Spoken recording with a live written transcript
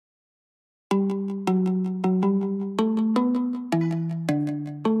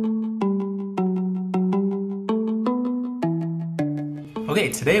Okay,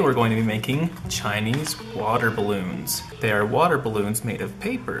 today we're going to be making Chinese water balloons. They are water balloons made of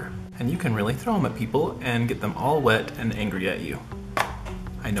paper, and you can really throw them at people and get them all wet and angry at you.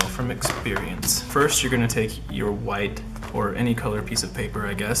 I know from experience. First, you're gonna take your white or any color piece of paper,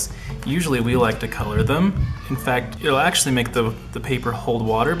 I guess. Usually we like to color them. In fact, it'll actually make the paper hold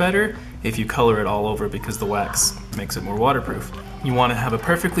water better if you color it all over because the wax makes it more waterproof. You wanna have a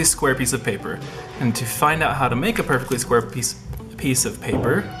perfectly square piece of paper. And to find out how to make a perfectly square piece of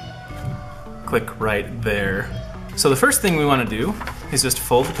paper, click right there. So the first thing we want to do is just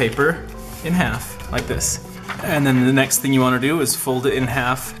fold the paper in half like this. And then the next thing you want to do is fold it in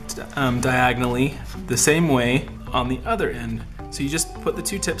half diagonally the same way on the other end. So you just put the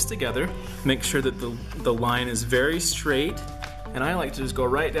two tips together, make sure that the line is very straight, and I like to just go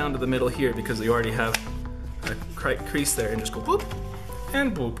right down to the middle here because you already have a crease there, and just go boop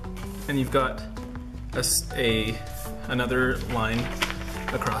and boop, and you've got another line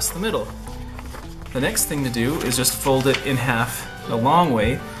across the middle. The next thing to do is just fold it in half the long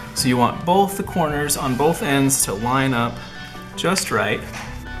way. So you want both the corners on both ends to line up just right.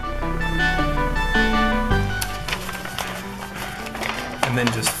 And then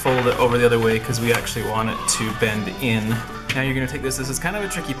just fold it over the other way because we actually want it to bend in. Now you're going to take this is kind of a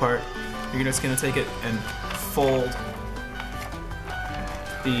tricky part. You're just going to take it and fold.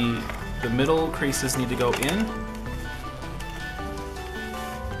 The middle creases need to go in,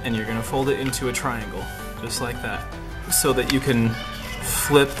 and you're gonna fold it into a triangle, just like that, so that you can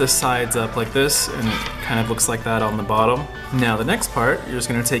flip the sides up like this, and it kind of looks like that on the bottom. Now the next part, you're just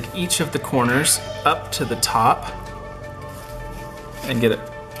gonna take each of the corners up to the top and get it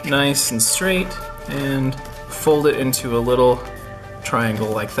nice and straight, and fold it into a little triangle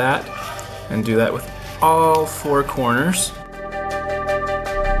like that, and do that with all four corners.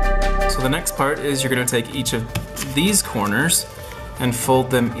 So the next part is you're gonna take each of these corners and fold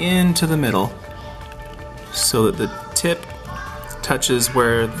them into the middle so that the tip touches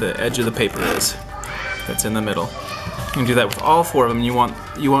where the edge of the paper is. That's in the middle. You can do that with all four of them. You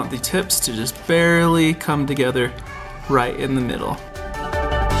want the tips to just barely come together right in the middle.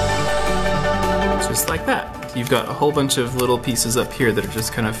 Just like that. You've got a whole bunch of little pieces up here that are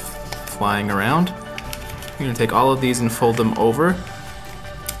just kind of flying around. You're gonna take all of these and fold them over,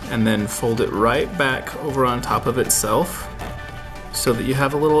 and then fold it right back over on top of itself so that you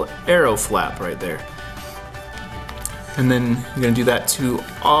have a little arrow flap right there. And then you're gonna do that to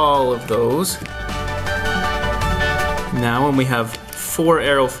all of those. Now when we have four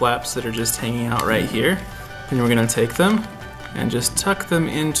arrow flaps that are just hanging out right here, then we're gonna take them and just tuck them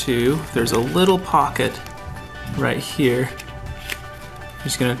into, there's a little pocket right here. You're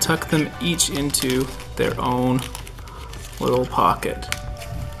just gonna tuck them each into their own little pocket.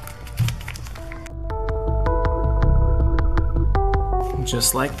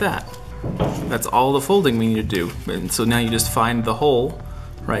 Just like that. That's all the folding we need to do. And so now you just find the hole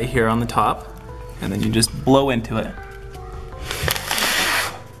right here on the top, and then you just blow into it.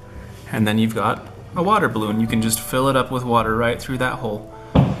 And then you've got a water balloon. You can just fill it up with water right through that hole.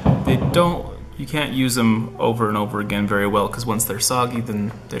 You can't use them over and over again very well because once they're soggy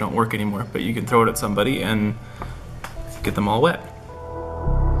then they don't work anymore, but you can throw it at somebody and get them all wet.